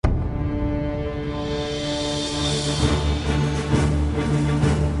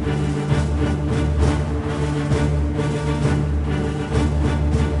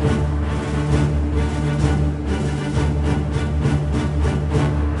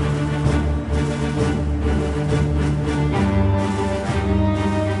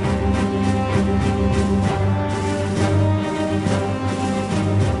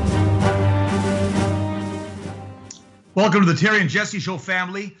Welcome to the Terry and Jesse Show,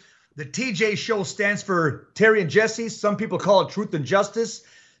 family. The TJ Show stands for Terry and Jesse. Some people call it Truth and Justice.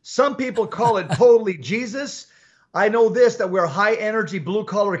 Some people call it Totally Jesus. I know this, that we're high-energy,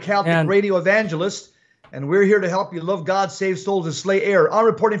 blue-collar Catholic radio evangelists, and we're here to help you love God, save souls, and slay error. I'm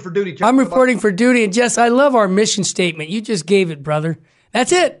reporting for duty. I'm reporting for duty, and Jess, I love our mission statement. You just gave it, brother.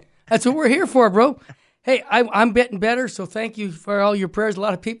 That's it. That's what we're here for, bro. Hey, I'm getting better, so thank you for all your prayers. A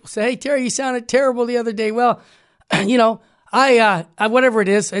lot of people say, hey, Terry, you sounded terrible the other day. Well, you know, I whatever it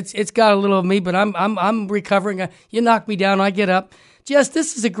is, it's got a little of me, but I'm recovering. You knock me down, I get up. Jess,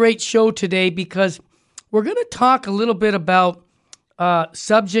 this is a great show today because we're going to talk a little bit about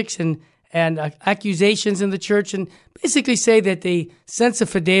subjects and accusations in the church, and basically say that the sense of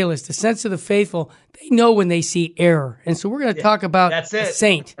fidelis, the sense of the faithful, they know when they see error. And so we're going to talk about a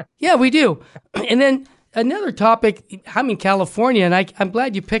saint. Yeah, we do. And then another topic, I'm in California, and I'm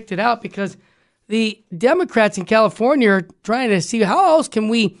glad you picked it out because the Democrats in California are trying to see how else can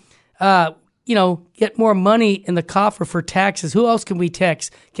we, get more money in the coffer for taxes. Who else can we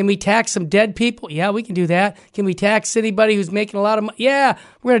tax? Can we tax some dead people? Yeah, we can do that. Can we tax anybody who's making a lot of money? Yeah,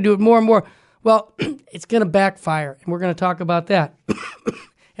 we're going to do it more and more. Well, it's going to backfire, and we're going to talk about that.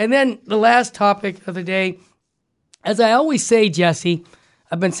 And then the last topic of the day, as I always say, Jesse,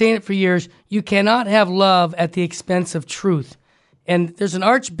 I've been saying it for years, you cannot have love at the expense of truth. And there's an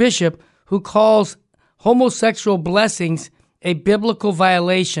archbishop who calls homosexual blessings a biblical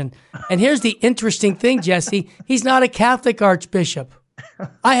violation. And here's the interesting thing, Jesse. He's not a Catholic archbishop.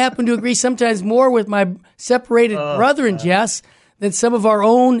 I happen to agree sometimes more with my separated brethren, Jess, than some of our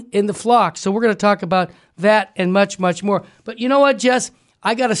own in the flock. So we're going to talk about that and much, much more. But you know what, Jess?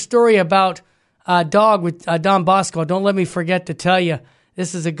 I got a story about a dog with Don Bosco. Don't let me forget to tell you.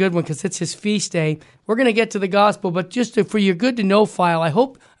 This is a good one because it's his feast day. We're going to get to the gospel, but just for your good to know file, I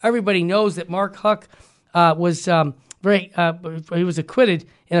hope everybody knows that Mark Huck was he was acquitted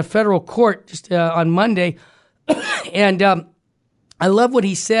in a federal court just on Monday. And I love what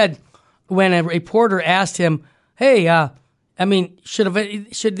he said when a reporter asked him, hey,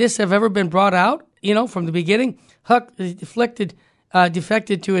 should this have ever been brought out, from the beginning? Huck defected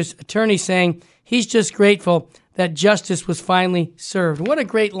to his attorney saying he's just grateful that justice was finally served. What a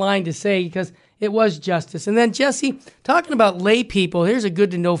great line to say because it was justice. And then, Jesse, talking about lay people, here's a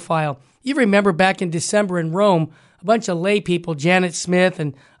good to know file. You remember back in December in Rome, a bunch of lay people, Janet Smith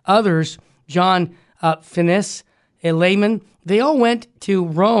and others, John Finnis, a layman, they all went to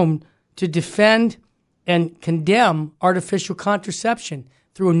Rome to defend and condemn artificial contraception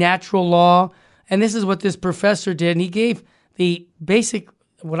through natural law. And this is what this professor did. And he gave the basic,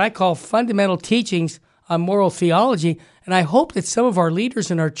 what I call fundamental teachings on moral theology. And I hope that some of our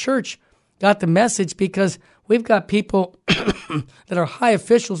leaders in our church got the message because we've got people that are high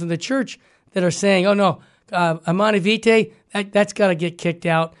officials in the church that are saying, oh no, Amani Vitae, that's got to get kicked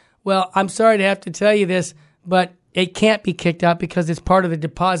out. Well, I'm sorry to have to tell you this, but it can't be kicked out because it's part of the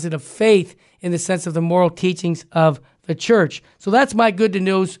deposit of faith in the sense of the moral teachings of the church. So that's my good to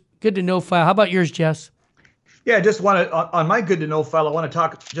know file. How about yours, Jess? Yeah, I just want to, on my good to know file, I want to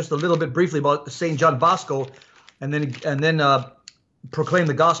talk just a little bit briefly about St. John Bosco and then proclaim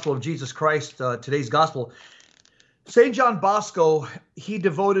the gospel of Jesus Christ, today's gospel. St. John Bosco, he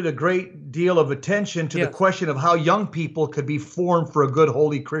devoted a great deal of attention to the question of how young people could be formed for a good,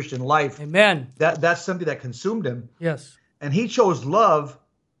 holy Christian life. Amen. That's something that consumed him. Yes. And he chose love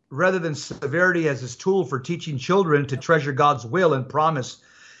rather than severity as his tool for teaching children to treasure God's will and promise.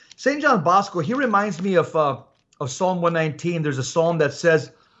 St. John Bosco, he reminds me of Psalm 119. There's a psalm that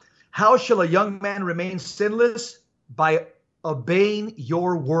says, how shall a young man remain sinless? By obeying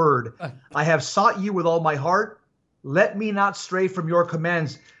your word. I have sought you with all my heart. Let me not stray from your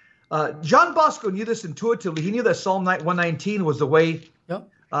commands. John Bosco knew this intuitively. He knew that Psalm 119 was the way,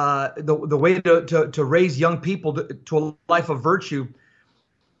 the way to raise young people to a life of virtue.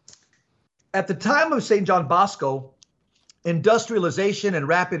 At the time of St. John Bosco, industrialization and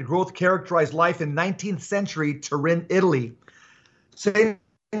rapid growth characterized life in 19th century Turin, Italy. St.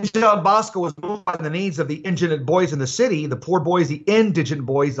 John Bosco was moved by the needs of the indigent boys in the city, the poor boys, the indigent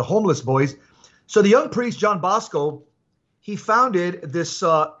boys, the homeless boys. So the young priest, John Bosco, he founded this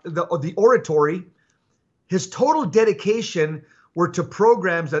the oratory. His total dedication were to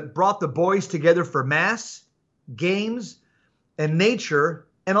programs that brought the boys together for mass, games, and nature,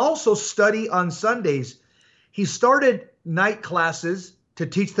 and also study on Sundays. He started night classes to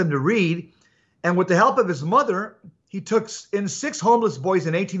teach them to read, and with the help of his mother, he took in 6 homeless boys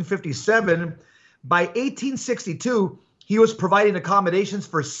in 1857. By 1862, he was providing accommodations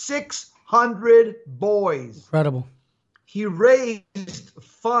for 600 boys. Incredible. He raised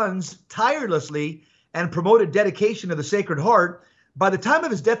funds tirelessly and promoted dedication to the Sacred Heart. By the time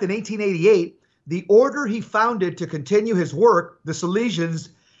of his death in 1888, the order he founded to continue his work, the Salesians,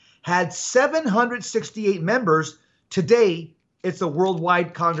 had 768 members. Today, it's a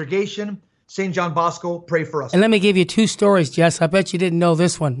worldwide congregation. St. John Bosco, pray for us. And let me give you two stories, Jess. I bet you didn't know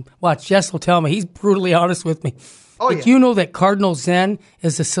this one. Watch, Jess will tell me. He's brutally honest with me. Did you know that Cardinal Zen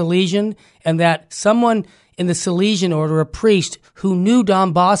is a Salesian, and that someone in the Salesian order, a priest who knew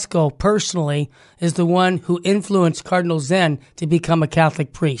Don Bosco personally, is the one who influenced Cardinal Zen to become a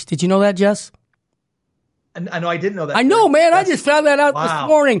Catholic priest? Did you know that, Jess? I know, I didn't know that. I know, man. I just found that out this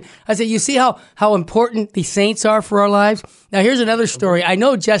morning. I said, you see how important the saints are for our lives? Now, here's another story. I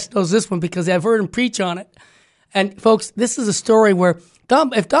know Jess knows this one because I've heard him preach on it. And, folks, this is a story where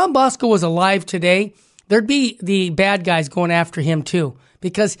if Don Bosco was alive today, there'd be the bad guys going after him, too,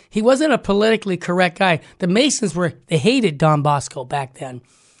 because he wasn't a politically correct guy. The Masons they hated Don Bosco back then.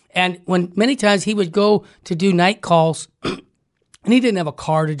 And when many times he would go to do night calls, and he didn't have a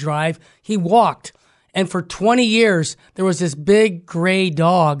car to drive, he walked. And for 20 years, there was this big gray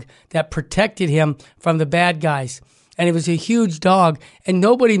dog that protected him from the bad guys. And it was a huge dog. And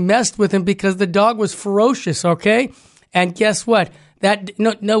nobody messed with him because the dog was ferocious, okay? And guess what?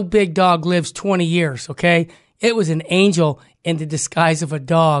 No big dog lives 20 years, okay? It was an angel in the disguise of a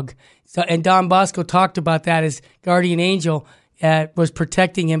dog. So, and Don Bosco talked about that as guardian angel was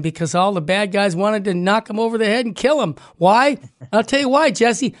protecting him because all the bad guys wanted to knock him over the head and kill him. Why? I'll tell you why,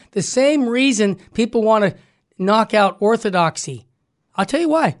 Jesse. The same reason people want to knock out orthodoxy. I'll tell you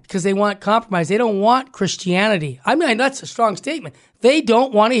why. Because they want compromise. They don't want Christianity. I mean, that's a strong statement. They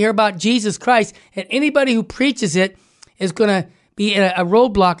don't want to hear about Jesus Christ, and anybody who preaches it is going to be a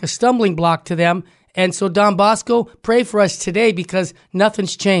roadblock, a stumbling block to them. And so, Don Bosco, pray for us today because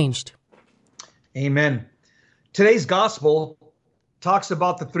nothing's changed. Amen. Today's gospel talks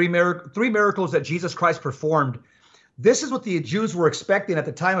about the three miracles that Jesus Christ performed. This is what the Jews were expecting at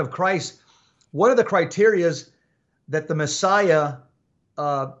the time of Christ. One of the criterias that the Messiah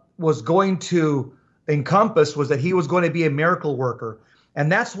was going to encompass was that he was going to be a miracle worker.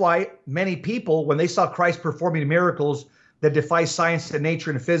 And that's why many people, when they saw Christ performing miracles that defy science and nature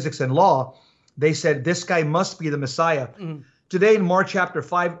and physics and law, they said, this guy must be the Messiah. Mm-hmm. Today in Mark chapter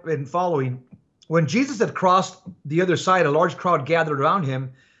 5 and following, when Jesus had crossed the other side, a large crowd gathered around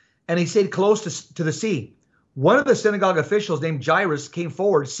him, and he stayed close to the sea. One of the synagogue officials named Jairus came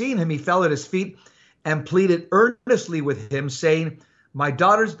forward. Seeing him, he fell at his feet and pleaded earnestly with him, saying, my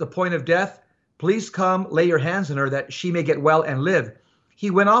daughter's at the point of death. Please come, lay your hands on her, that she may get well and live.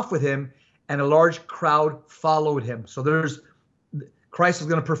 He went off with him, and a large crowd followed him. So Christ is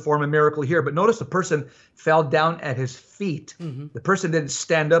going to perform a miracle here. But notice the person fell down at his feet. Mm-hmm. The person didn't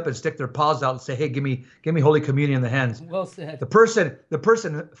stand up and stick their paws out and say, hey, give me Holy Communion in the hands. Well said. The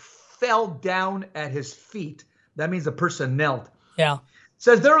person fell down at his feet. That means the person knelt. Yeah. It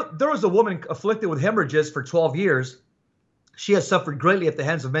says there was a woman afflicted with hemorrhages for 12 years. She has suffered greatly at the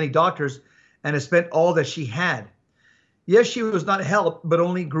hands of many doctors and has spent all that she had. Yes, she was not helped, but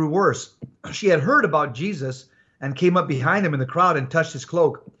only grew worse. She had heard about Jesus and came up behind him in the crowd and touched his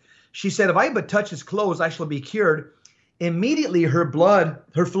cloak. She said, if I but touch his clothes, I shall be cured. Immediately her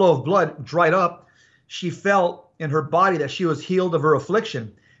flow of blood dried up. She felt in her body that she was healed of her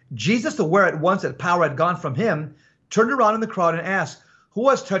affliction. Jesus, aware at once that power had gone from him, turned around in the crowd and asked, who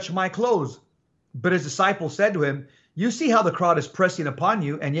has touched my clothes? But his disciples said to him, you see how the crowd is pressing upon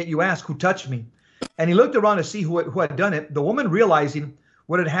you, and yet you ask, who touched me? And he looked around to see who had done it. The woman, realizing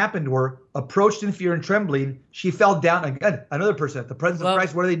what had happened to her, approached in fear and trembling. She fell down. Again, another person at the presence of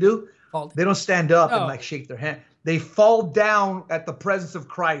Christ. What do? They don't stand up and shake their hand. They fall down at the presence of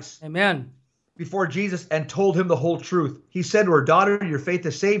Christ. Amen. Before Jesus, and told him the whole truth. He said to her, daughter, your faith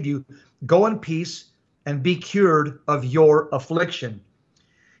has saved you. Go in peace and be cured of your affliction.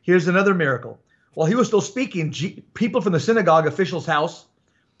 Here's another miracle. While he was still speaking, people from the synagogue official's house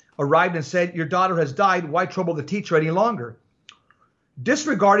arrived and said, your daughter has died. Why trouble the teacher any longer?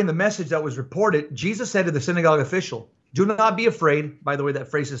 Disregarding the message that was reported, Jesus said to the synagogue official, do not be afraid. By the way, that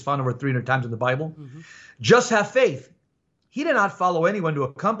phrase is found over 300 times in the Bible. Mm-hmm. Just have faith. He did not follow anyone to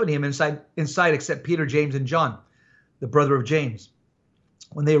accompany him inside except Peter, James, and John, the brother of James.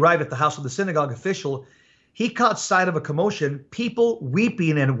 When they arrived at the house of the synagogue official, he caught sight of a commotion, people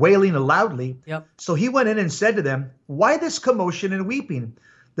weeping and wailing loudly. Yep. So he went in and said to them, why this commotion and weeping?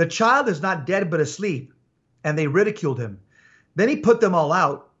 The child is not dead but asleep. And they ridiculed him. Then he put them all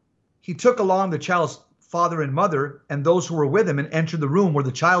out. He took along the child's father and mother and those who were with him and entered the room where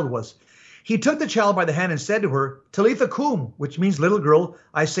the child was. He took the child by the hand and said to her, Talitha cum, which means, little girl,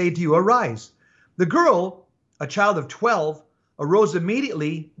 I say to you, arise. The girl, a child of 12, arose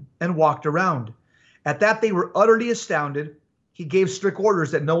immediately and walked around. At that, they were utterly astounded. He gave strict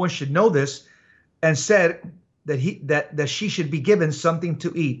orders that no one should know this, and said that she should be given something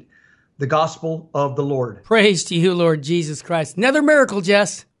to eat. The gospel of the Lord. Praise to you, Lord Jesus Christ. Another miracle,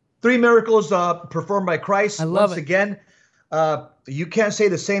 Jess. 3 miracles performed by Christ. I love Once it. again, you can't say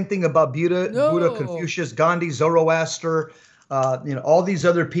the same thing about Buddha, Confucius, Gandhi, Zoroaster, all these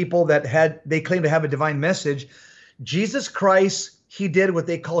other people that they claim to have a divine message. Jesus Christ, he did what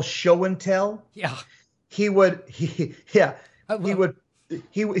they call show and tell. Yeah. He would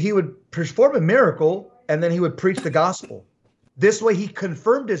perform a miracle, and then he would preach the gospel. This way he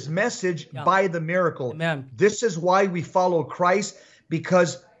confirmed his message by the miracle. Amen. This is why we follow Christ,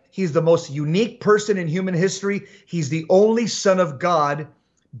 because he's the most unique person in human history. He's the only Son of God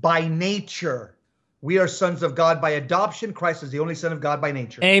by nature. We are sons of God by adoption. Christ is the only Son of God by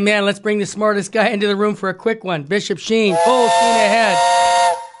nature. Amen. Let's bring the smartest guy into the room for a quick one. Bishop Sheen, full steam ahead.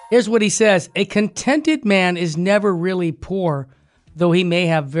 Here's what he says. A contented man is never really poor, though he may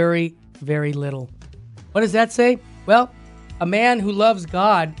have very, very little. What does that say? Well, a man who loves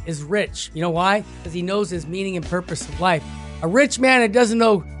God is rich. You know why? Because he knows his meaning and purpose of life. A rich man that doesn't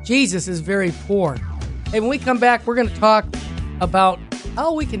know Jesus is very poor. Hey, when we come back, we're going to talk about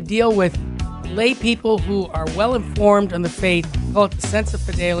how we can deal with lay people who are well informed on the faith, call it the sense of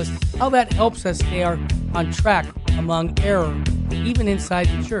fidelis, how that helps us stay on track among error, even inside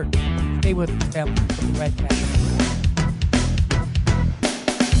the church. Stay with us, family. We'll be right back.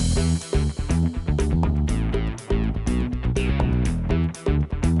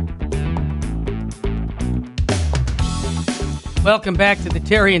 Welcome back to the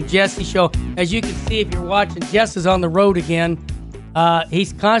Terry and Jesse Show. As you can see, if you're watching, Jess is on the road again.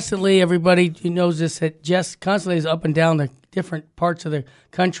 He's constantly, everybody who knows this, that Jess constantly is up and down the different parts of the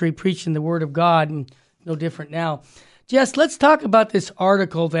country preaching the Word of God, and no different now. Jess, let's talk about this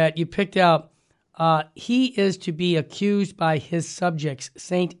article that you picked out. He is to be accused by his subjects,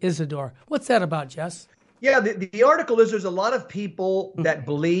 Saint Isidore. What's that about, Jess? Yeah, the article is there's a lot of people that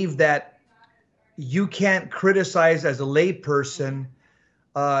believe that you can't criticize as a lay person.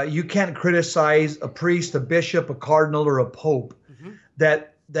 You can't criticize a priest, a bishop, a cardinal, or a pope.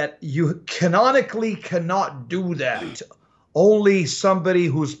 That you canonically cannot do that. Only somebody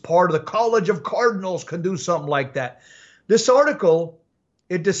who's part of the College of Cardinals can do something like that. This article,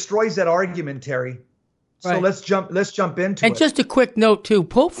 it destroys that argument, Terry. So Right. let's jump into it. And just a quick note, too.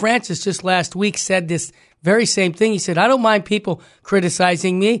 Pope Francis just last week said this very same thing. He said, I don't mind people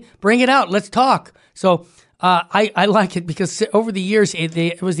criticizing me. Bring it out. Let's talk. So I like it because over the years,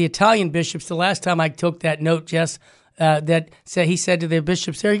 it was the Italian bishops. The last time I took that note, Jess, he said to the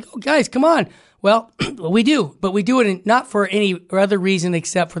bishops there, guys, come on. Well, we do, but we do it not for any other reason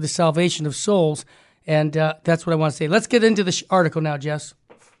except for the salvation of souls. And that's what I want to say. Let's get into the article now, Jess.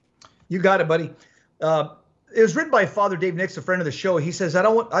 You got it, buddy. It was written by Father Dave Nix, a friend of the show. He says, I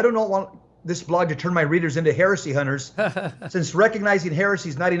do not want this blog to turn my readers into heresy hunters, since recognizing heresy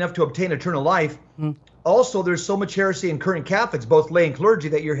is not enough to obtain eternal life. Also, there's so much heresy in current Catholics, both lay and clergy,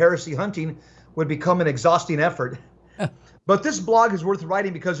 that your heresy hunting would become an exhausting effort. But this blog is worth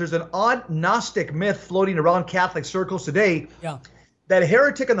writing because there's an odd Gnostic myth floating around Catholic circles today that a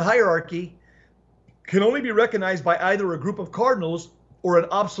heretic in the hierarchy can only be recognized by either a group of cardinals or an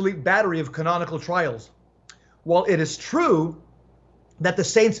obsolete battery of canonical trials. While it is true that the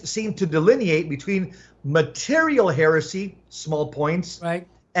saints seem to delineate between material heresy, small points, Right.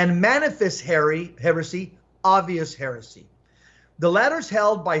 and manifest heresy, obvious heresy. The latter is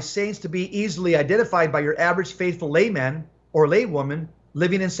held by saints to be easily identified by your average faithful layman or laywoman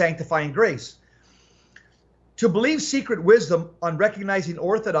living in sanctifying grace. To believe secret wisdom on recognizing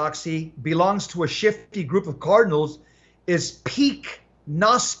orthodoxy belongs to a shifty group of cardinals is peak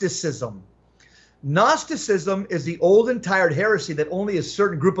Gnosticism. Gnosticism is the old and tired heresy that only a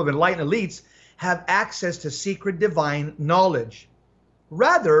certain group of enlightened elites have access to secret divine knowledge.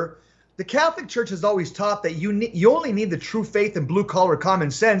 Rather, the Catholic Church has always taught that you only need the true faith and blue-collar common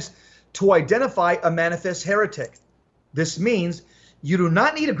sense to identify a manifest heretic. This means you do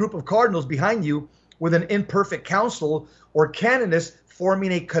not need a group of cardinals behind you with an imperfect council or canonists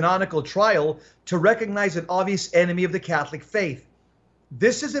forming a canonical trial to recognize an obvious enemy of the Catholic faith.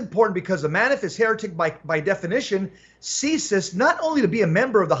 This is important because a manifest heretic, by definition, ceases not only to be a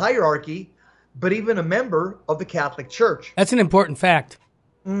member of the hierarchy, but even a member of the Catholic Church. That's an important fact.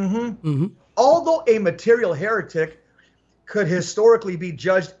 Although a material heretic could historically be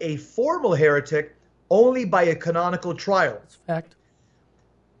judged a formal heretic only by a canonical trial. That's a fact.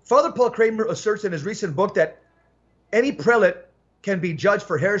 Father Paul Kramer asserts in his recent book that any prelate can be judged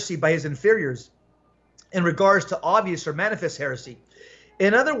for heresy by his inferiors in regards to obvious or manifest heresy.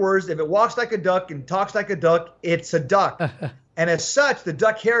 In other words, if it walks like a duck and talks like a duck, it's a duck. And as such, the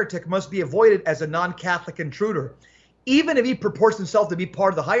duck heretic must be avoided as a non-Catholic intruder, even if he purports himself to be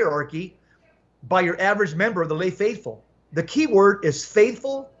part of the hierarchy by your average member of the lay faithful. The key word is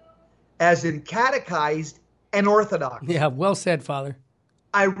faithful, as in catechized and orthodox. Yeah, well said, Father.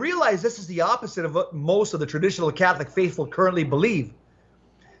 I realize this is the opposite of what most of the traditional Catholic faithful currently believe.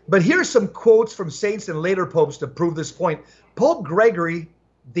 But here's some quotes from saints and later popes to prove this point. Pope Gregory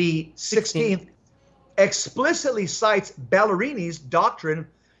the 16th explicitly cites Ballerini's doctrine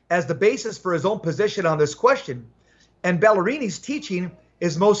as the basis for his own position on this question. And Ballerini's teaching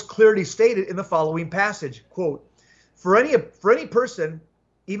is most clearly stated in the following passage, quote, for any person,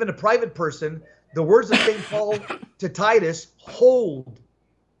 even a private person, the words of St. Paul to Titus hold.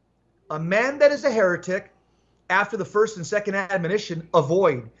 A man that is a heretic, after the first and second admonition,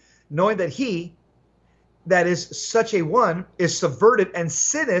 avoid, knowing that he, that is such a one, is subverted and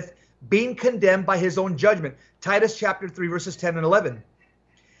sinneth, being condemned by his own judgment. Titus chapter 3, verses 10 and 11.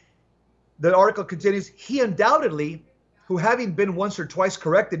 The article continues, he undoubtedly, who having been once or twice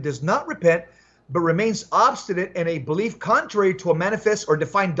corrected, does not repent, but remains obstinate in a belief contrary to a manifest or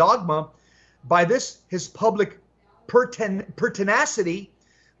defined dogma, by this his public pertinacity,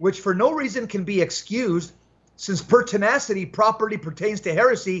 which for no reason can be excused, since pertinacity properly pertains to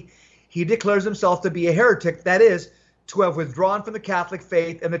heresy, he declares himself to be a heretic, that is, to have withdrawn from the Catholic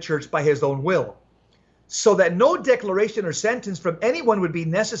faith and the Church by his own will. So that no declaration or sentence from anyone would be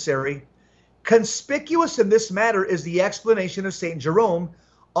necessary, conspicuous in this matter is the explanation of St. Jerome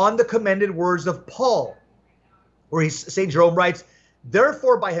on the commended words of Paul, where St. Jerome writes,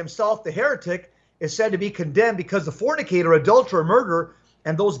 therefore by himself the heretic is said to be condemned, because the fornicator, adulterer, murderer,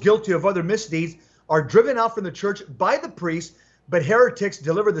 and those guilty of other misdeeds are driven out from the church by the priest, but heretics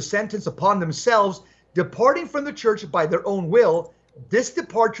deliver the sentence upon themselves, departing from the church by their own will. This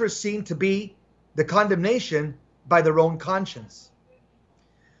departure is seen to be the condemnation by their own conscience.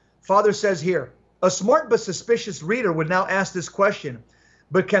 Father says here, a smart but suspicious reader would now ask this question,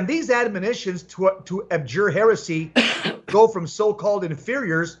 but can these admonitions to abjure heresy go from so-called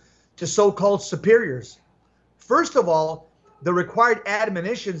inferiors to so-called superiors? First of all, the required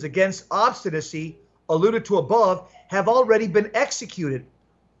admonitions against obstinacy alluded to above have already been executed,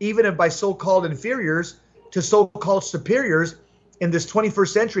 even if by so-called inferiors to so-called superiors in this 21st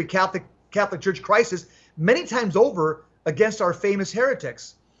century Catholic Church crisis, many times over against our famous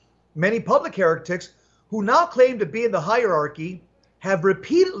heretics. Many public heretics who now claim to be in the hierarchy have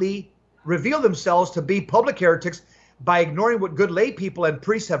repeatedly revealed themselves to be public heretics by ignoring what good lay people and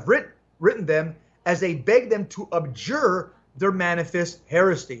priests have written them, as they beg them to abjure their manifest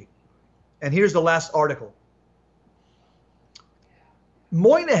heresy. And here's the last article.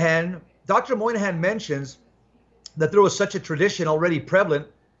 Dr. Moynihan mentions that there was such a tradition already prevalent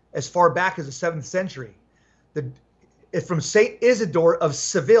as far back as the 7th century. It's from St. Isidore of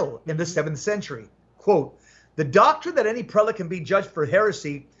Seville in the 7th century. Quote, the doctrine that any prelate can be judged for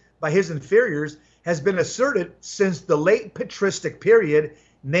heresy by his inferiors has been asserted since the late patristic period,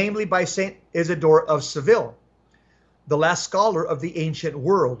 namely by St. Isidore of Seville, the last scholar of the ancient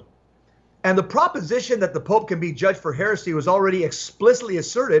world. And the proposition that the Pope can be judged for heresy was already explicitly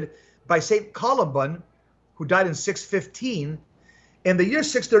asserted by St. Columban, who died in 615. In the year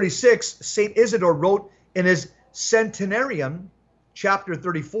 636, St. Isidore wrote in his Centenarium, chapter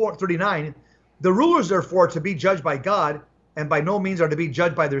 39, the rulers, therefore, are to be judged by God, and by no means are to be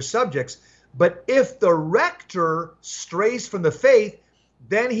judged by their subjects. But if the rector strays from the faith,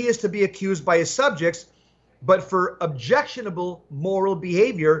 then he is to be accused by his subjects. But for objectionable moral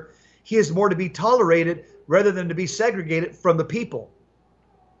behavior, he is more to be tolerated rather than to be segregated from the people.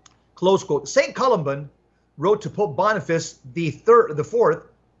 Close quote. St. Columban wrote to Pope Boniface the Fourth,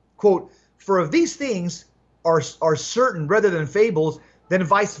 quote, for if these things are certain rather than fables, then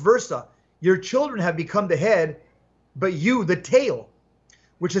vice versa. Your children have become the head, but you the tail,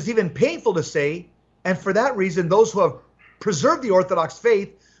 which is even painful to say. And for that reason, those who have preserved the Orthodox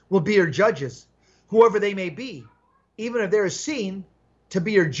faith will be your judges, whoever they may be, even if they are seen to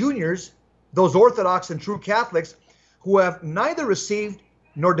be your juniors, those Orthodox and true Catholics who have neither received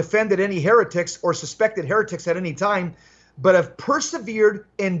nor defended any heretics or suspected heretics at any time, but have persevered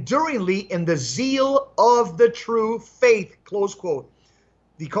enduringly in the zeal of the true faith, close quote.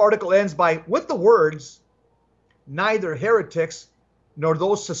 The article ends with the words, neither heretics nor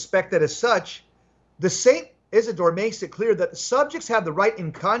those suspected as such. The St. Isidore makes it clear that subjects have the right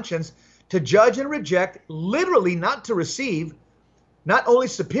in conscience to judge and reject, literally not to receive, not only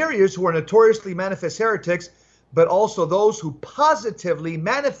superiors who are notoriously manifest heretics, but also those who positively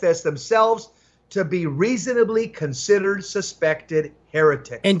manifest themselves to be reasonably considered suspected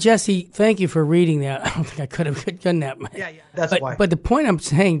heretics. And Jesse, thank you for reading that. I don't think I could have done that. Yeah, that's why. But the point I'm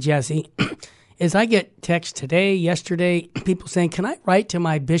saying, Jesse, is I get texts today, yesterday, people saying, can I write to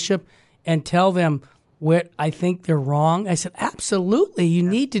my bishop and tell them what I think they're wrong? I said, absolutely. You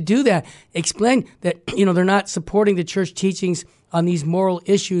need to do that. Explain that, they're not supporting the church teachings on these moral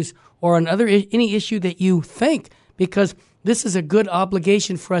issues or on any issue that you think, because this is a good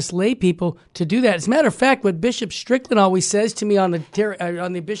obligation for us lay people to do that. As a matter of fact, what Bishop Strickland always says to me on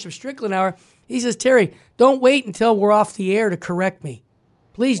the Bishop Strickland Hour, he says, Terry, don't wait until we're off the air to correct me.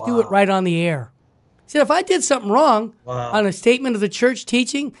 Please do it right on the air. He said, if I did something wrong on a statement of the church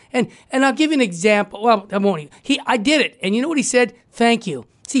teaching, and I'll give you an example. Well, I won't. I did it. And you know what he said? Thank you.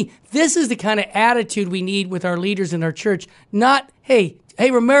 See, this is the kind of attitude we need with our leaders in our church. Not, hey,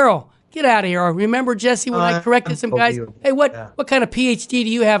 Romero, get out of here. Or remember, Jesse, when I corrected some guys? Hey, what kind of PhD do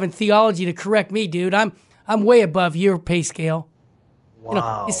you have in theology to correct me, dude? I'm way above your pay scale.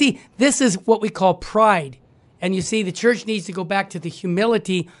 Wow. You see, this is what we call pride. And you see, the church needs to go back to the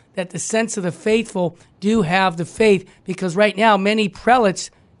humility that the sense of the faithful do have the faith. Because right now, many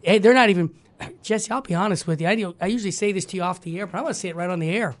prelates, they're not even... Jesse, I'll be honest with you. I usually say this to you off the air, but I want to say it right on the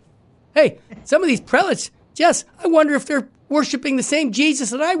air. Hey, some of these prelates, Jess, I wonder if they're worshiping the same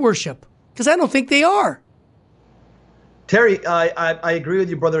Jesus that I worship, because I don't think they are. Terry, I agree with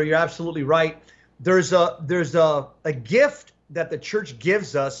you, brother. You're absolutely right. There's a gift that the church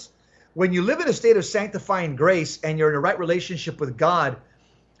gives us. When you live in a state of sanctifying grace and you're in a right relationship with God,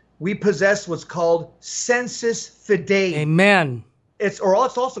 we possess what's called sensus fidei. Amen. It's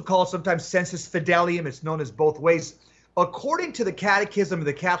also called sometimes sensus fidelium. It's known as both ways. According to the Catechism of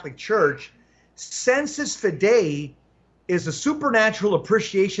the Catholic Church, sensus fidei is a supernatural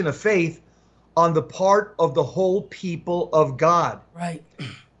appreciation of faith on the part of the whole people of God. Right.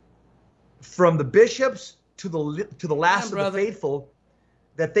 From the bishops to the last of the faithful,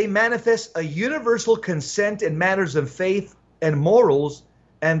 that they manifest a universal consent in matters of faith and morals,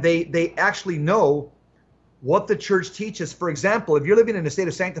 and they actually know what the church teaches. For example, if you're living in a state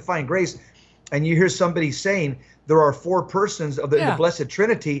of sanctifying grace and you hear somebody saying there are four persons of the Blessed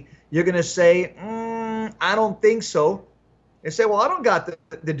Trinity, you're going to say, I don't think so. And say, well, I don't got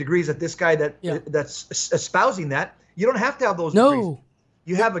the degrees that this guy that's espousing that. You don't have to have those degrees.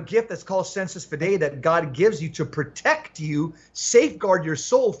 You have a gift that's called sensus fidei that God gives you to protect you, safeguard your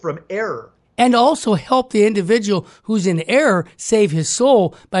soul from error. And also help the individual who's in error save his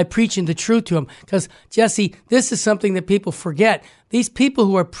soul by preaching the truth to him. Because, Jesse, this is something that people forget. These people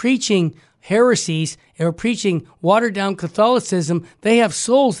who are preaching heresies or preaching watered-down Catholicism, they have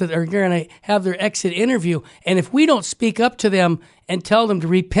souls that are going to have their exit interview. And if we don't speak up to them and tell them to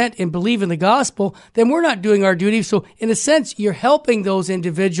repent and believe in the gospel, then we're not doing our duty. So, in a sense, you're helping those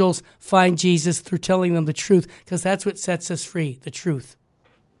individuals find Jesus through telling them the truth, because that's what sets us free, the truth.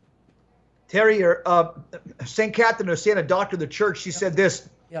 Terry, St. Catherine of Siena, doctor of the church, she said this,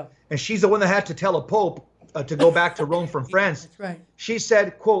 and she's the one that had to tell a pope to go back to Rome from France. That's right. She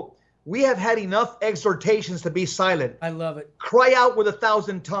said, quote, "We have had enough exhortations to be silent. I love it. Cry out with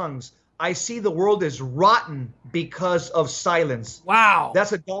 1,000 tongues. I see the world is rotten because of silence." Wow.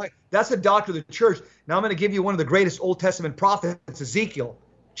 That's a doctor of the church. Now I'm going to give you one of the greatest Old Testament prophets, Ezekiel,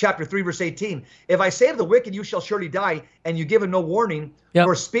 chapter 3, verse 18. "If I say to the wicked, you shall surely die, and you give him no warning,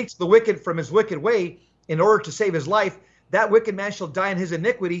 or speaks the wicked from his wicked way in order to save his life, that wicked man shall die in his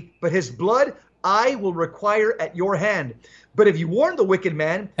iniquity, but his blood I will require at your hand. But if you warn the wicked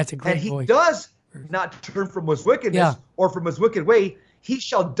man, and he does not turn from his wickedness or from his wicked way, he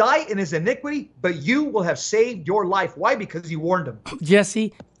shall die in his iniquity, but you will have saved your life." Why? Because you warned him.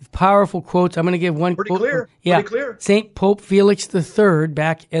 Jesse, powerful quotes. I'm going to give one Pretty quote. Clear. Yeah. Pretty clear. St. Pope Felix III,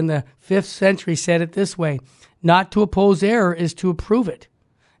 back in the 5th century, said it this way: "Not to oppose error is to approve it.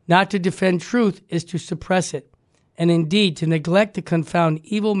 Not to defend truth is to suppress it. And indeed, to neglect to confound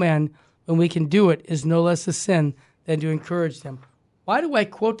evil men when we can do it is no less a sin than to encourage them." Why do I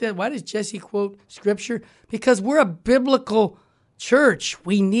quote that? Why does Jesse quote Scripture? Because we're a biblical church.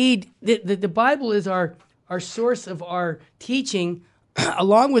 We need the Bible is our source of our teaching,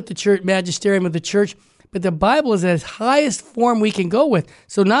 along with the church magisterium of the church. But the Bible is at its highest form we can go with.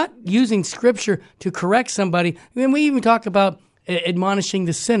 So not using Scripture to correct somebody. I mean, we even talk about admonishing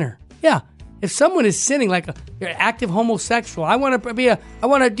the sinner. Yeah, if someone is sinning, like you're an active homosexual, I want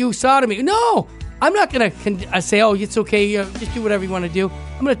to do sodomy. No, I'm not going to say, "Oh, it's okay. Just do whatever you want to do."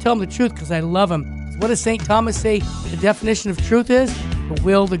 I'm going to tell them the truth because I love them. What does St. Thomas say the definition of truth is? To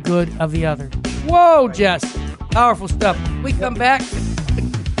will the good of the other. Whoa, Jess. Powerful stuff. When we come back,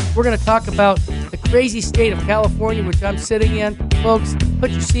 we're going to talk about the crazy state of California, which I'm sitting in. Folks,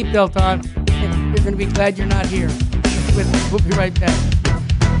 put your seatbelt on. You're going to be glad you're not here. We'll be right back.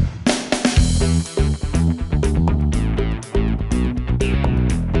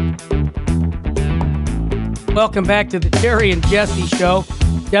 Welcome back to the Terry and Jesse Show.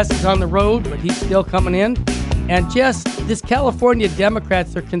 Jess is on the road, but he's still coming in. And Jess, this California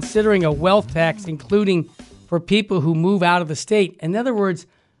Democrats are considering a wealth tax, including for people who move out of the state. In other words,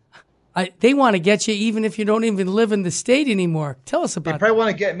 they want to get you even if you don't even live in the state anymore. Tell us about that. They probably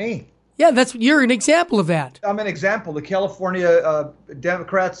want to get me. Yeah, you're an example of that. I'm an example. The California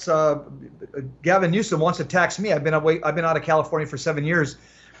Democrats, Gavin Newsom wants to tax me. I've been out of California for 7 years.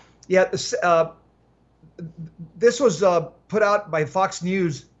 Yeah, this was put out by Fox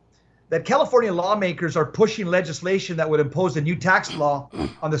News that California lawmakers are pushing legislation that would impose a new tax law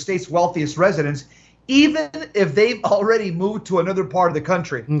on the state's wealthiest residents, even if they've already moved to another part of the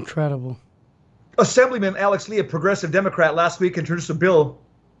country. Incredible. Assemblyman Alex Lee, a progressive Democrat, last week introduced a bill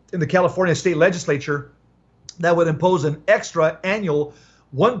in the California state legislature that would impose an extra annual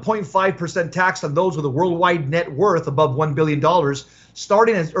 1.5% tax on those with a worldwide net worth above $1 billion,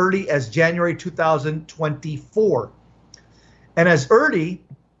 starting as early as January 2024. And as early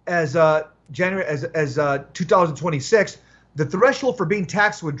as January 2026, the threshold for being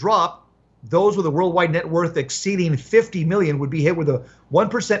taxed would drop. Those with a worldwide net worth exceeding 50 million would be hit with a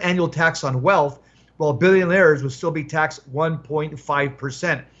 1% annual tax on wealth, while billionaires would still be taxed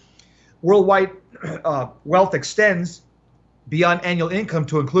 1.5%. Worldwide wealth extends beyond annual income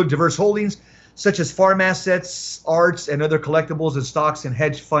to include diverse holdings such as farm assets, arts, and other collectibles and stocks and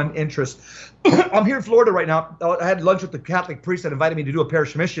hedge fund interests. I'm here in Florida right now. I had lunch with the Catholic priest that invited me to do a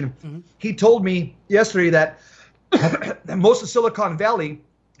parish mission. Mm-hmm. He told me yesterday that most of Silicon Valley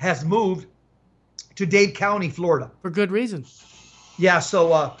has moved to Dade County, Florida. For good reason. Yeah,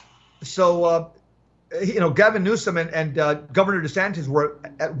 so Gavin Newsom and Governor DeSantis were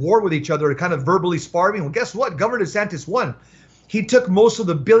at war with each other, kind of verbally sparring. Well, guess what? Governor DeSantis won. He took most of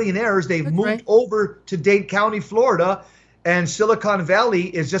the billionaires. They've moved over to Dade County, Florida, and Silicon Valley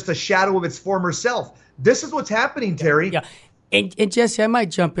is just a shadow of its former self. This is what's happening, Terry. Yeah. And Jesse, I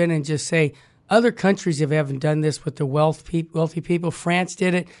might jump in and just say other countries haven't done this with the wealthy people. France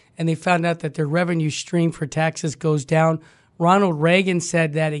did it, and they found out that their revenue stream for taxes goes down. Ronald Reagan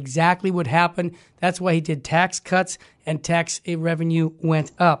said that exactly what happened. That's why he did tax cuts, and tax revenue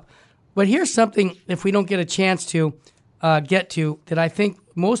went up. But here's something, if we don't get a chance to get to, that I think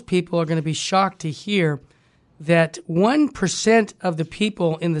most people are going to be shocked to hear, that 1% of the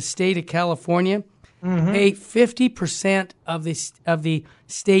people in the state of California pay 50% of the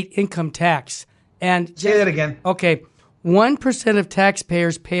state income tax. And say that again. Okay, 1% of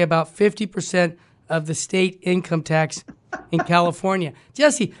taxpayers pay about 50% of the state income tax in California.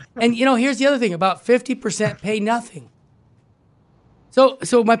 Jesse, and here's the other thing, about 50% pay nothing. So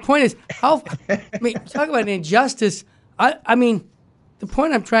my point is, talk about an injustice. I mean, the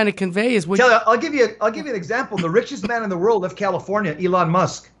point I'm trying to convey is, I'll give you an example. The richest man in the world left California, Elon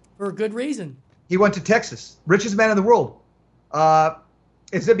Musk. For a good reason. He went to Texas. Richest man in the world.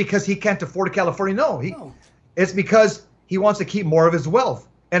 Is it because he can't afford California? No. It's because he wants to keep more of his wealth.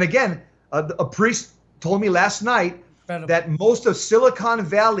 And again, a priest told me last night that most of Silicon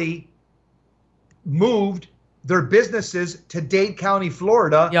Valley moved their businesses to Dade County,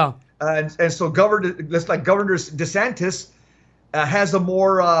 Florida. Yeah. And so Governor DeSantis has a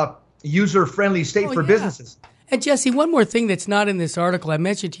more user-friendly state for businesses. And Jesse, one more thing that's not in this article, I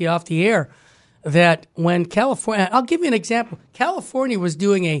mentioned to you off the air, that when California, I'll give you an example. California was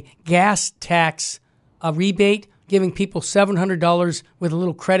doing a gas tax rebate, giving people $700 with a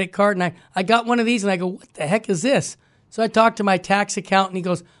little credit card. And I got one of these and I go, what the heck is this? So I talked to my tax accountant and he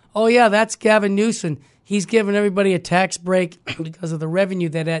goes, oh yeah, that's Gavin Newsom. He's giving everybody a tax break because of the revenue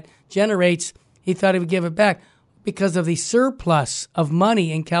that it generates. He thought he would give it back because of the surplus of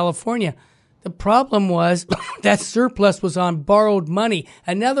money in California. The problem was that surplus was on borrowed money.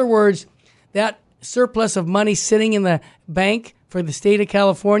 In other words, that surplus of money sitting in the bank for the state of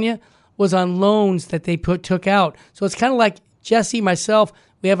California was on loans that they took out. So it's kind of like Jesse, myself,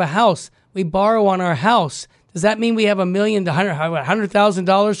 we have a house. We borrow on our house. Does that mean we have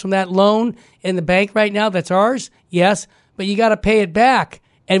 $100,000 from that loan in the bank right now that's ours? Yes, but you got to pay it back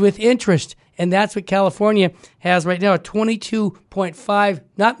and with interest. And that's what California has right now, a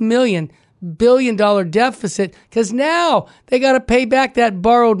 $22.5 billion deficit, because now they got to pay back that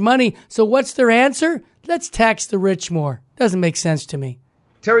borrowed money. So what's their answer? Let's tax the rich more. Doesn't make sense to me.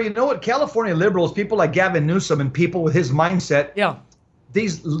 Terry, you know what? California liberals, people like Gavin Newsom and people with his mindset,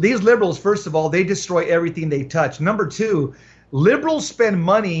 these liberals, first of all, they destroy everything they touch. Number two, liberals spend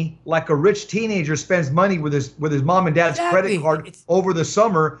money like a rich teenager spends money with his mom and dad's credit card over the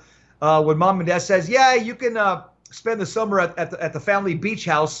summer. when mom and dad says, yeah, you can spend the summer at the family beach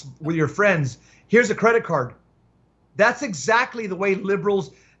house with your friends. Here's a credit card. That's exactly the way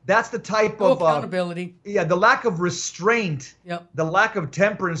liberals, that's the type No of accountability. the lack of restraint, Yep. the lack of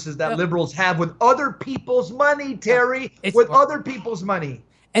temperances that Yep. liberals have with other people's money, Terry, It's with smart. other people's money.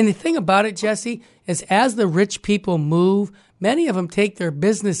 And the thing about it, Jesse, is as the rich people move, many of them take their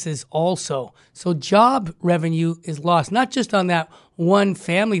businesses also. So job revenue is lost, not just on that one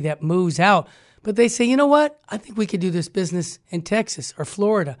family that moves out, but they say, you know what? I think we could do this business in Texas or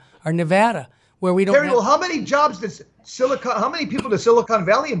Florida or Nevada where we don't Terry, have- well, how many people does Silicon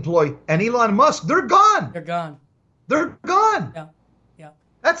Valley employ? And Elon Musk, they're gone. They're gone. They're gone. Yeah. Yeah.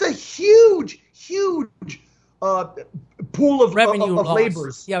 That's a huge pool of Revenue of loss.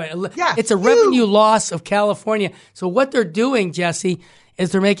 laborers. Yeah, it's a revenue loss of California. So what they're doing, Jesse,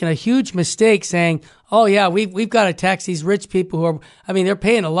 is they're making a huge mistake saying, oh, yeah, we've got to tax these rich people who are, I mean, they're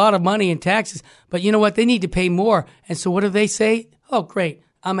paying a lot of money in taxes, but you know what? They need to pay more. And so what do they say? Oh, great,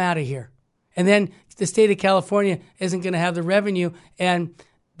 I'm out of here. And then the state of California isn't going to have the revenue, and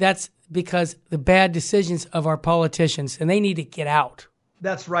that's because the bad decisions of our politicians, and they need to get out.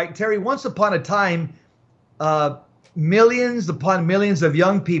 That's right, Terry. Once upon a time, millions upon millions of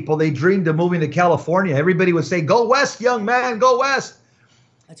young people, they dreamed of moving to California. Everybody would say, go west, young man, go west.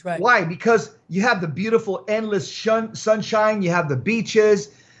 That's right. Why? Because you have the beautiful, endless sunshine. You have the beaches.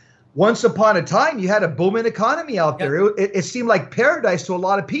 Once upon a time, you had a booming economy out there. It seemed like paradise to a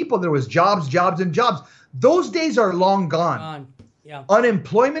lot of people. There was jobs, jobs, and jobs. Those days are long gone. Yeah.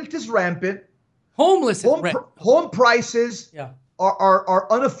 Unemployment is rampant. Homeless is rampant. Home prices are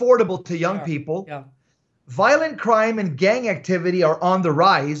unaffordable to young people. Yeah. Violent crime and gang activity are on the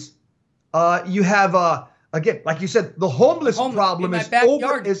rise. You have, again, like you said, the homeless problem is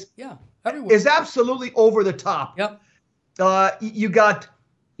everywhere. is absolutely over the top. Yep. You got,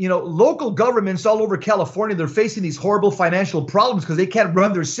 local governments all over California. They're facing these horrible financial problems because they can't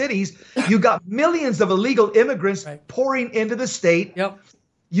run their cities. You got millions of illegal immigrants pouring into the state. Yep.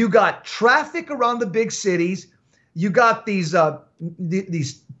 You got traffic around the big cities. You got these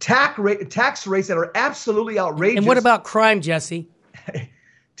tax rates that are absolutely outrageous. And what about crime, Jesse?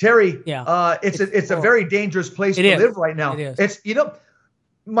 Terry, Yeah. it's a very dangerous place to live right now. It is. It's,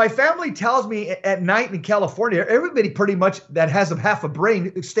 my family tells me at night in California, everybody pretty much that has a half a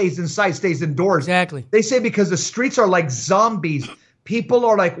brain stays inside, stays indoors. Exactly. They say because the streets are like zombies. People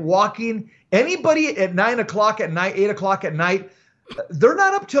are like walking. Anybody at 9 o'clock at night, 8 o'clock at night, they're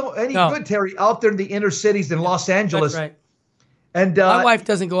not up to any good, Terry, out there in the inner cities in Los Angeles. That's right. And my wife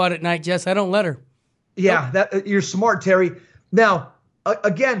doesn't go out at night, Jess. I don't let her. Yeah, that you're smart, Terry. Now,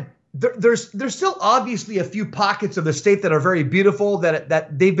 again, there's still obviously a few pockets of the state that are very beautiful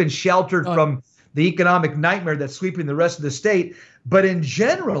that they've been sheltered from the economic nightmare that's sweeping the rest of the state. But in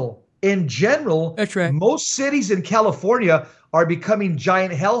general, that's right. Most cities in California are becoming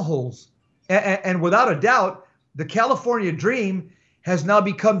giant hellholes. And without a doubt, the California dream has now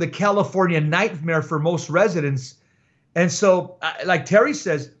become the California nightmare for most residents. And so, like Terry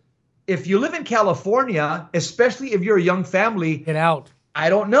says, if you live in California, especially if you're a young family, get out. I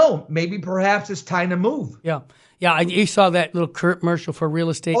don't know. Maybe perhaps it's time to move. Yeah. Yeah. And you saw that little commercial for real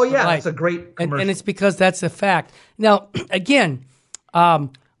estate. Oh, yeah. That's a great commercial. And it's because that's a fact. Now, again, I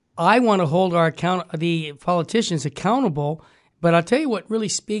want to hold the politicians accountable, but I'll tell you what really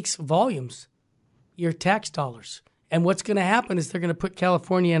speaks volumes: your tax dollars. And what's going to happen is they're going to put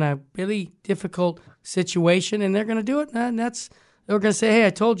California in a really difficult situation, and they're going to do it. And they're going to say, hey, I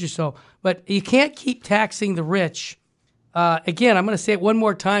told you so. But you can't keep taxing the rich. Again, I'm going to say it one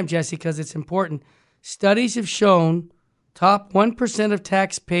more time, Jesse, because it's important. Studies have shown top 1% of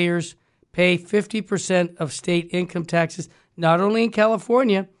taxpayers pay 50% of state income taxes, not only in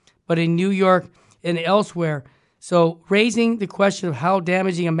California, but in New York and elsewhere. So raising the question of how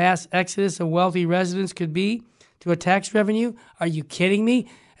damaging a mass exodus of wealthy residents could be to a tax revenue, are you kidding me?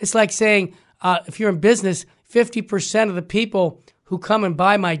 It's like saying, if you're in business, 50% of the people who come and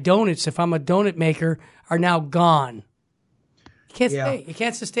buy my donuts, if I'm a donut maker, are now gone. You can't stay. You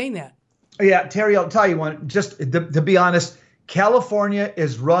can't sustain that. Yeah, Terry, I'll tell you one. Just to be honest, California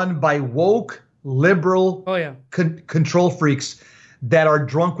is run by woke, liberal control freaks that are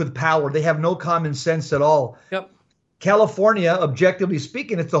drunk with power. They have no common sense at all. Yep. California, objectively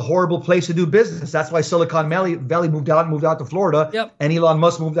speaking, it's a horrible place to do business. That's why Silicon Valley moved out to Florida, and Elon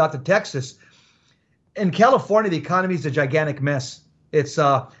Musk moved out to Texas. In California, the economy is a gigantic mess. It's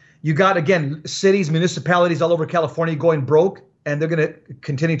you got, again, cities, municipalities all over California going broke, and they're going to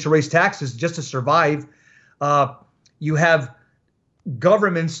continue to raise taxes just to survive. You have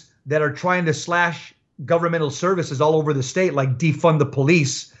governments that are trying to slash governmental services all over the state, like defund the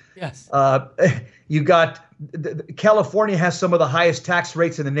police. Yes. You got California has some of the highest tax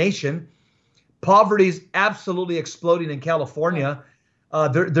rates in the nation. Poverty is absolutely exploding in California.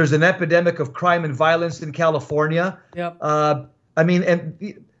 There's an epidemic of crime and violence in California. Yep. I mean,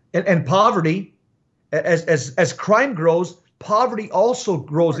 and poverty, as crime grows, poverty also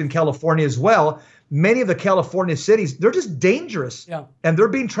grows in California as well. Many of the California cities, they're just dangerous, and they're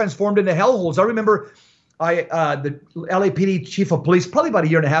being transformed into hellholes. I remember, the LAPD chief of police, probably about a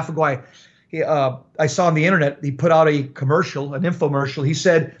year and a half ago, I saw on the internet, he put out a commercial, an infomercial. He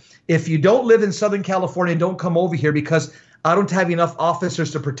said, if you don't live in Southern California, don't come over here because I don't have enough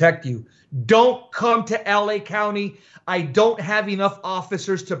officers to protect you. Don't come to LA County. I don't have enough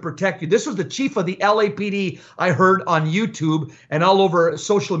officers to protect you. This was the chief of the LAPD I heard on YouTube and all over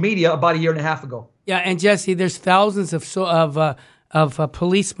social media about a year and a half ago. Yeah, and Jesse, there's thousands of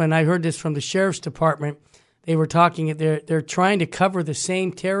policemen. I heard this from the sheriff's department. They were talking. They're trying to cover the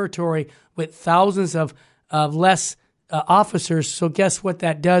same territory with thousands of less officers. So guess what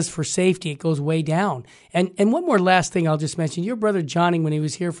that does for safety? It goes way down. And one more last thing I'll just mention. Your brother Johnny, when he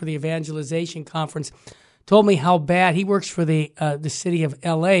was here for the evangelization conference, told me how bad he works for the city of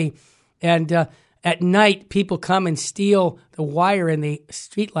L.A. And at night, people come and steal the wire in the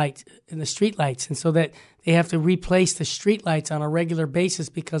streetlights, and so that they have to replace the streetlights on a regular basis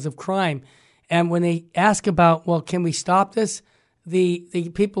because of crime. And when they ask about, well, can we stop this? The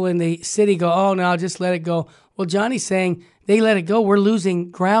people in the city go, oh, no, just let it go. Well, Johnny's saying they let it go. We're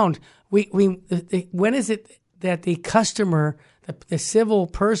losing ground. When is it that the customer, the civil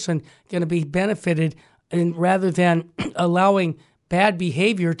person, going to be benefited, and rather than allowing bad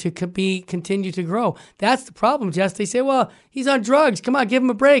behavior to continue to grow? That's the problem, Jess. They say, well, he's on drugs. Come on, give him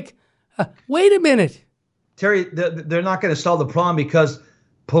a break. Wait a minute. Terry, they're not going to solve the problem because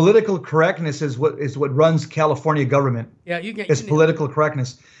political correctness is what runs California government. Yeah, it's political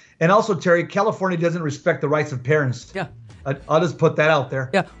correctness. And also, Terry, California doesn't respect the rights of parents. Yeah. I'll just put that out there.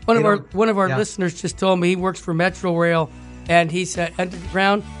 Yeah, one of our listeners just told me he works for Metro Rail, and he said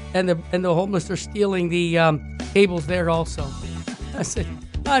underground, and the homeless are stealing the cables there also. I said,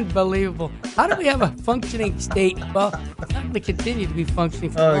 unbelievable. How do we have a functioning state? Well, it's not going to continue to be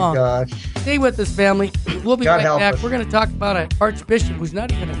functioning for long. Oh, gosh. Stay with us, family. We'll be God right back. us. We're going to talk about an archbishop who's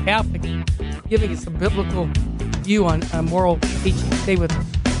not even a Catholic, giving us a biblical view on moral teaching. Stay with us.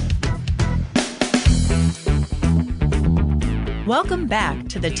 Welcome back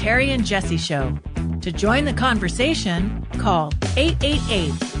to the Terry and Jesse Show. To join the conversation, call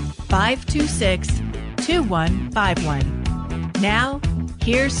 888-526-2151. Now,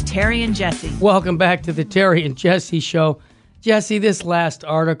 here's Terry and Jesse. Welcome back to the Terry and Jesse Show. Jesse, this last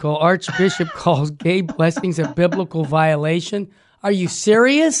article, Archbishop calls gay blessings a biblical violation. Are you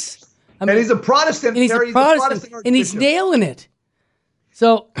serious? And he's a Protestant. And he's a Protestant, and he's nailing it.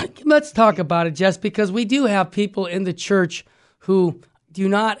 So let's talk about it, Jess, because we do have people in the church who do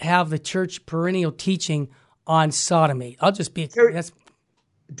not have the church perennial teaching on sodomy. I'll just be Terry, let's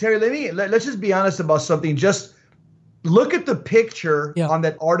just be honest about something. Just look at the picture on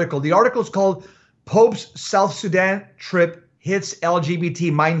that article. The article is called Pope's South Sudan Trip Hits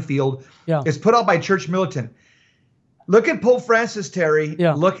LGBT Minefield. Yeah. It's put out by Church Militant. Look at Pope Francis, Terry,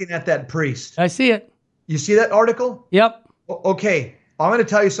 looking at that priest. I see it. You see that article? Yep. Okay. I'm going to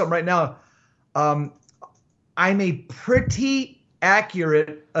tell you something right now. I'm a pretty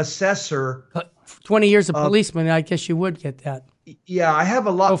accurate assessor. 20 years of policeman, I guess you would get that. Yeah, I have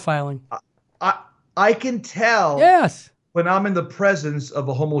a lot. Profiling. I can tell when I'm in the presence of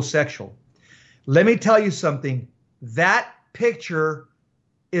a homosexual. Let me tell you something. That picture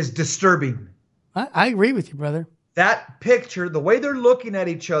is disturbing. I agree with you, brother. That picture, the way they're looking at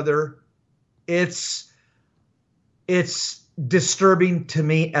each other, it's disturbing to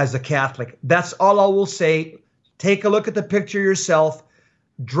me as a Catholic. That's all I will say. Take a look at the picture yourself.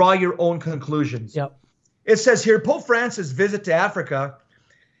 Draw your own conclusions. Yep. It says here, Pope Francis' visit to Africa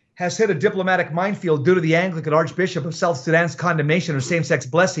has hit a diplomatic minefield due to the Anglican Archbishop of South Sudan's condemnation of same-sex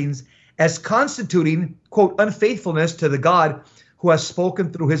blessings as constituting, quote, unfaithfulness to the God who has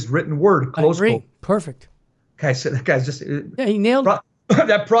spoken through his written word, close quote. Perfect. Okay, so that guy's just... Yeah, he nailed it.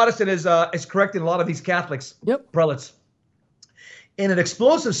 That Protestant is correcting a lot of these Catholics, prelates. In an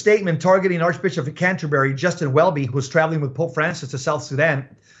explosive statement targeting Archbishop of Canterbury, Justin Welby, who was traveling with Pope Francis to South Sudan,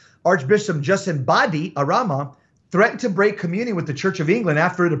 Archbishop Justin Badi Arama threatened to break communion with the Church of England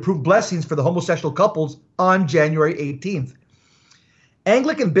after it approved blessings for the homosexual couples on January 18th.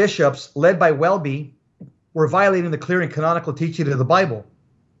 Anglican bishops, led by Welby, were violating the clear and canonical teaching of the Bible.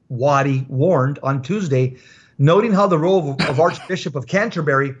 Waddy warned on Tuesday, noting how the role of Archbishop of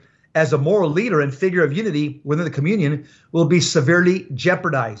Canterbury as a moral leader and figure of unity within the communion will be severely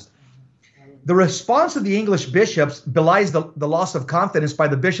jeopardized. The response of the English bishops belies the loss of confidence by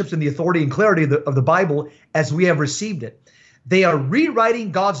the bishops in the authority and clarity of the Bible as we have received it. They are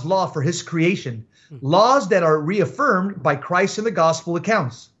rewriting God's law for his creation, laws that are reaffirmed by Christ in the gospel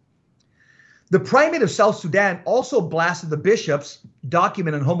accounts. The primate of South Sudan also blasted the bishops'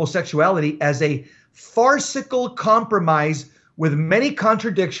 document on homosexuality as a farcical compromise with many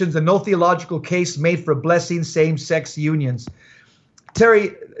contradictions and no theological case made for blessing same-sex unions.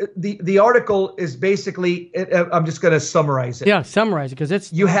 Terry, the article is basically, I'm just going to summarize it. Yeah, summarize it, because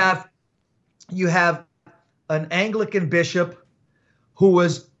it's... You have an Anglican bishop who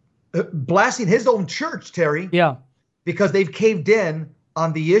was blasting his own church, Terry. Yeah. Because they've caved in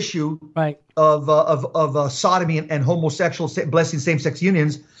on the issue of sodomy and homosexual blessing same-sex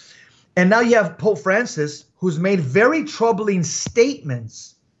unions. And now you have Pope Francis, who's made very troubling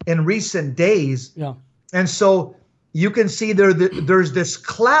statements in recent days. Yeah. And so you can see there's this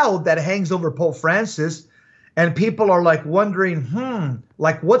cloud that hangs over Pope Francis, and people are like wondering,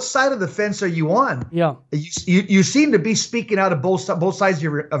 like what side of the fence are you on? Yeah. You seem to be speaking out of both sides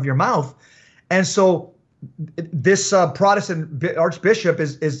of your mouth. And so this Protestant archbishop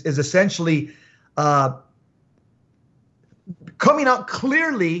is essentially coming out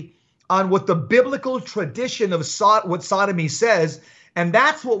clearly on what the biblical tradition of what sodomy says. And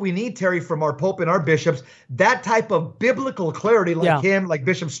that's what we need, Terry, from our Pope and our bishops, that type of biblical clarity like him, like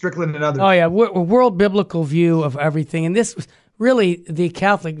Bishop Strickland and others. Oh, yeah, a world biblical view of everything. And this was really the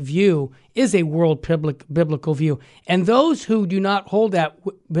Catholic view is a world biblical view. And those who do not hold that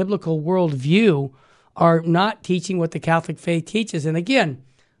biblical world view are not teaching what the Catholic faith teaches. And again,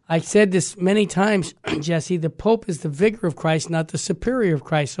 I said this many times, Jesse, the Pope is the vicar of Christ, not the superior of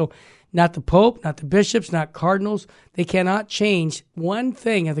Christ. So not the Pope, not the bishops, not cardinals. They cannot change one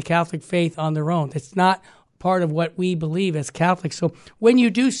thing of the Catholic faith on their own. It's not part of what we believe as Catholics. So when you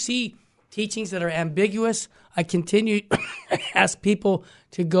do see teachings that are ambiguous, I continue to ask people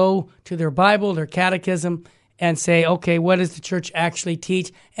to go to their Bible, their catechism, and say, okay, what does the church actually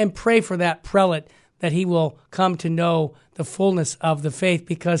teach? And pray for that prelate that he will come to know the fullness of the faith,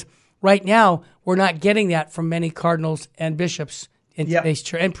 because right now we're not getting that from many cardinals and bishops in today's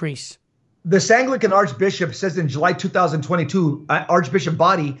church and priests. This Anglican archbishop says in July 2022, Archbishop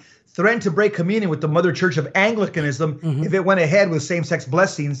Boddy threatened to break communion with the Mother Church of Anglicanism if it went ahead with same-sex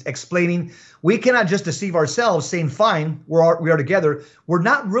blessings, explaining, we cannot just deceive ourselves, saying, fine, we are together. We're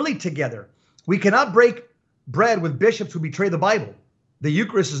not really together. We cannot break bread with bishops who betray the Bible. The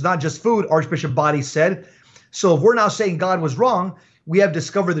Eucharist is not just food, Archbishop Boddy said. So if we're now saying God was wrong, we have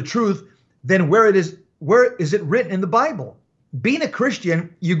discovered the truth, then where is it written in the Bible? Being a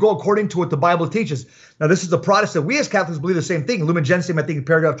Christian, you go according to what the Bible teaches. Now, this is the Protestant. We as Catholics believe the same thing. Lumen Gentium, I think in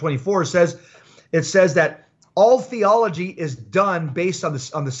paragraph 24, says that all theology is done based on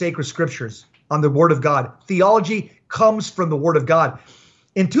the sacred scriptures, on the Word of God. Theology comes from the Word of God.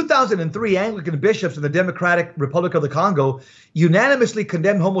 In 2003, Anglican bishops in the Democratic Republic of the Congo unanimously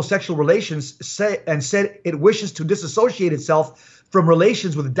condemned homosexual relations and said it wishes to disassociate itself from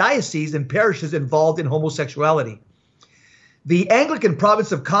relations with dioceses and parishes involved in homosexuality. The Anglican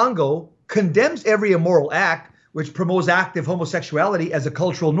province of Congo condemns every immoral act which promotes active homosexuality as a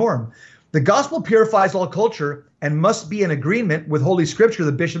cultural norm. The gospel purifies all culture and must be in agreement with Holy Scripture,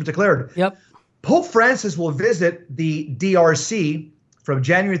 the bishops declared. Yep. Pope Francis will visit the DRC from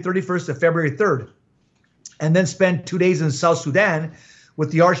January 31st to February 3rd, and then spend 2 days in South Sudan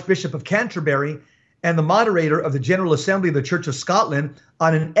with the Archbishop of Canterbury and the moderator of the General Assembly of the Church of Scotland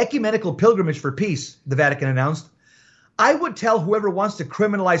on an ecumenical pilgrimage for peace, the Vatican announced. I would tell whoever wants to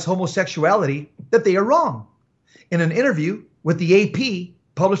criminalize homosexuality that they are wrong. In an interview with the AP,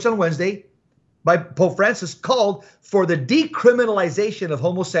 published on Wednesday by Pope Francis, called for the decriminalization of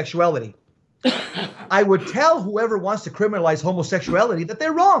homosexuality. I would tell whoever wants to criminalize homosexuality that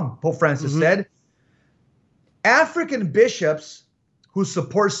they're wrong, Pope Francis said. African bishops who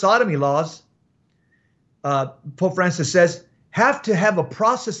support sodomy laws, Pope Francis says, have to have a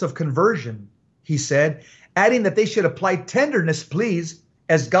process of conversion, he said, adding that they should apply tenderness, please,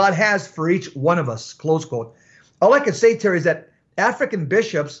 as God has for each one of us, close quote. All I can say, Terry, is that African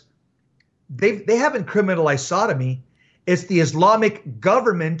bishops, they haven't criminalized sodomy. It's the Islamic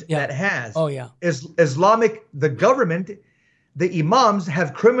government that has. Oh, yeah. The government, the imams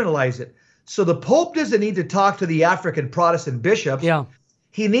have criminalized it. So the Pope doesn't need to talk to the African Protestant bishops. Yeah.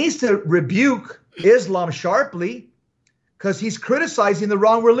 He needs to rebuke Islam sharply because he's criticizing the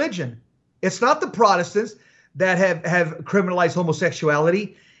wrong religion. It's not the Protestants that have criminalized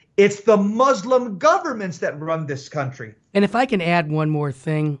homosexuality. It's the Muslim governments that run this country. And if I can add one more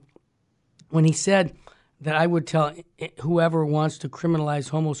thing, when he said that I would tell whoever wants to criminalize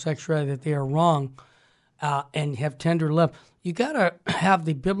homosexuality that they are wrong and have tender love. You got to have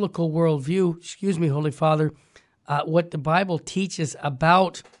the biblical worldview, excuse me, Holy Father, what the Bible teaches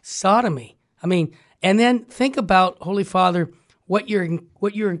about sodomy. I mean, and then think about, Holy Father, what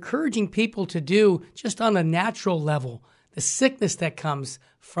you're encouraging people to do just on a natural level, the sickness that comes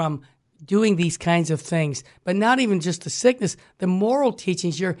from doing these kinds of things, but not even just the sickness, the moral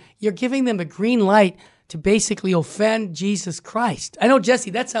teachings. You're giving them a green light to basically offend Jesus Christ. I know,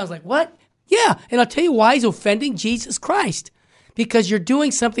 Jesse, that sounds like, what? Yeah, and I'll tell you why he's offending Jesus Christ. Because you're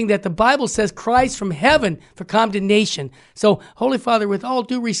doing something that the Bible says cries from heaven for condemnation. So, Holy Father, with all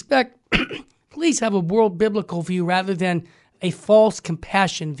due respect, please have a world biblical view rather than a false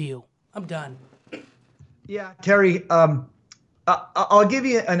compassion view. I'm done. Yeah, Terry, I'll give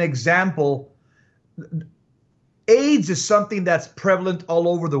you an example. AIDS is something that's prevalent all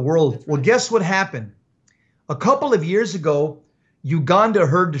over the world. Right. Well, guess what happened? A couple of years ago, Uganda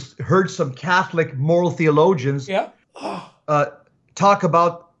heard some Catholic moral theologians talk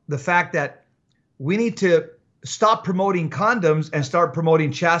about the fact that we need to stop promoting condoms and start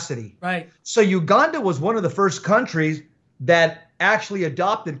promoting chastity. Right. So Uganda was one of the first countries that actually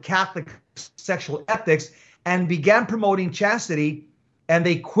adopted Catholic sexual ethics and began promoting chastity, and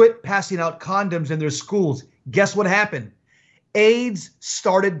they quit passing out condoms in their schools. Guess what happened? AIDS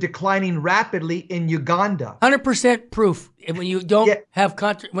started declining rapidly in Uganda. 100% proof. When you don't have go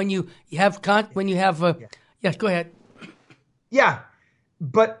ahead. Yeah,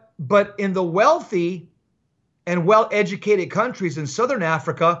 but in the wealthy and well-educated countries in Southern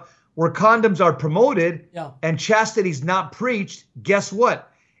Africa, where condoms are promoted and chastity is not preached, guess what?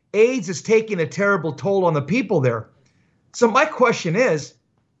 AIDS is taking a terrible toll on the people there. So my question is,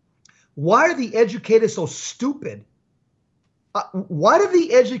 why are the educated so stupid? Why do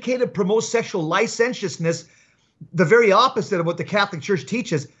the educated promote sexual licentiousness, the very opposite of what the Catholic Church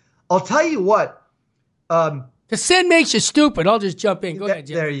teaches? I'll tell you what. The sin makes you stupid. I'll just jump in. Go ahead,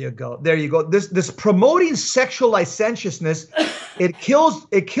 Jim. There you go. This promoting sexual licentiousness, it kills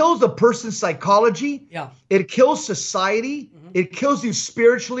a person's psychology. Yeah. It kills society. Mm-hmm. It kills you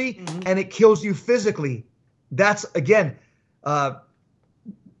spiritually, and it kills you physically. That's, again, the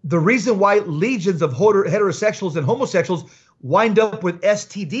reason why legions of heterosexuals and homosexuals wind up with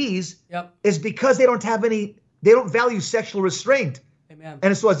STDs is because they don't value sexual restraint. Amen.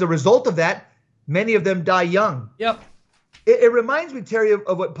 And so as a result of that, many of them die young. Yep. It reminds me, Terry,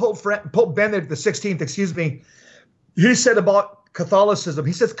 of what Pope Benedict XVI, he said about Catholicism.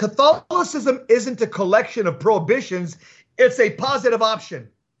 He says, Catholicism isn't a collection of prohibitions. It's a positive option.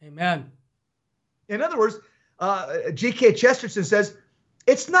 Amen. In other words, G.K. Chesterton says,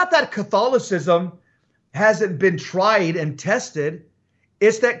 it's not that Catholicism hasn't been tried and tested.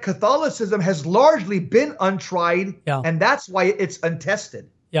 It's that Catholicism has largely been untried, and that's why it's untested.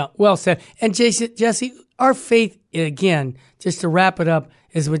 Yeah, well said. And Jesse, our faith, again, just to wrap it up,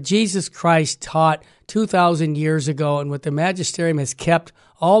 is what Jesus Christ taught 2,000 years ago and what the magisterium has kept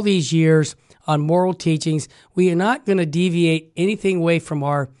all these years on moral teachings. We are not going to deviate anything away from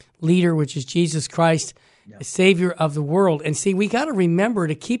our leader, which is Jesus Christ, the Savior of the world. And see, we got to remember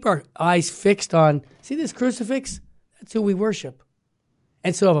to keep our eyes fixed on, see this crucifix? That's who we worship.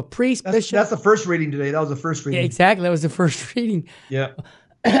 And so if a priest, bishop... That's the first reading today. That was the first reading. Yeah, exactly. That was the first reading. Yeah.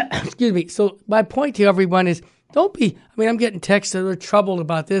 Excuse me. So my point to everyone is, I'm getting texts that are troubled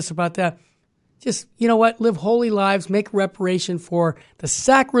about this, about that. Just, you know what? Live holy lives, make reparation for the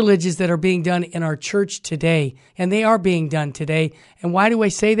sacrileges that are being done in our church today. And they are being done today. And why do I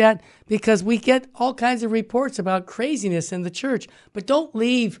say that? Because we get all kinds of reports about craziness in the church. But don't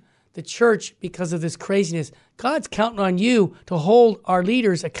leave the church because of this craziness. God's counting on you to hold our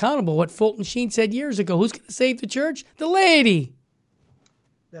leaders accountable. What Fulton Sheen said years ago. Who's going to save the church? The laity.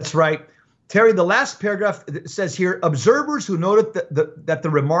 That's right. Terry, the last paragraph says here, observers who noted that the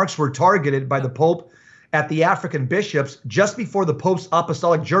remarks were targeted by the Pope at the African bishops just before the Pope's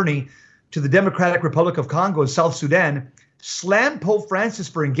apostolic journey to the Democratic Republic of Congo and South Sudan slammed Pope Francis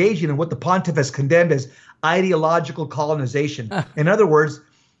for engaging in what the pontiff has condemned as ideological colonization. In other words,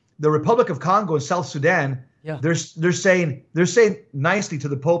 the Republic of Congo and South Sudan, they're saying nicely to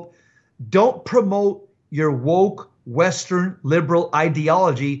the Pope, don't promote your woke Western liberal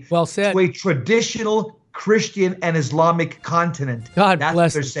ideology to a traditional Christian and Islamic continent. God That's bless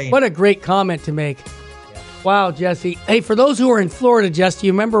what they're you. saying. What a great comment to make. Yeah. Wow, Jesse. Hey, for those who are in Florida, Jesse,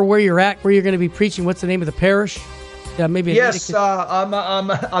 you remember where you're at, where you're going to be preaching? What's the name of the parish? Maybe. Yes,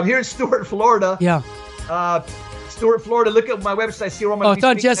 I'm here in Stuart, Florida. Yeah. Stuart, Florida. Look at my website. See where I'm going to be it's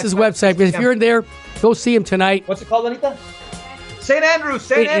on Jess's website. But if you're in there, go see him tonight. What's it called, Anita?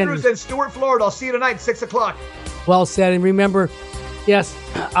 St. Andrews and Stuart, Florida. I'll see you tonight, 6 o'clock. Well said. And remember, yes,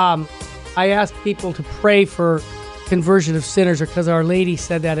 I ask people to pray for conversion of sinners, because Our Lady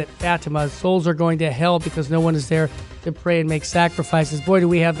said that at Fatima. Souls are going to hell because no one is there to pray and make sacrifices. Boy, do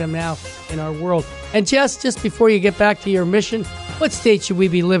we have them now in our world. And Jess, just before you get back to your mission, what state should we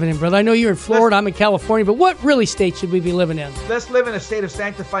be living in, brother? I know you're in Florida, I'm in California, but what really state should we be living in? Let's live in a state of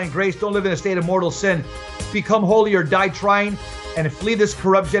sanctifying grace. Don't live in a state of mortal sin. Become holy or die trying, and flee this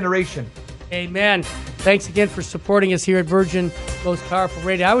corrupt generation. Amen. Thanks again for supporting us here at Virgin Most Powerful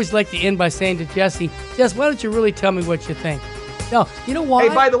Radio. I always like to end by saying to Jesse, Jess, why don't you really tell me what you think? No, you know why?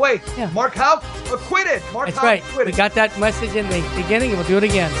 Hey, by the way, Mark Houck acquitted. That's right. We got that message in the beginning, and we'll do it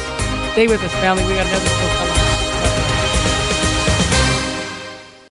again. Stay with us, family. We got another show coming.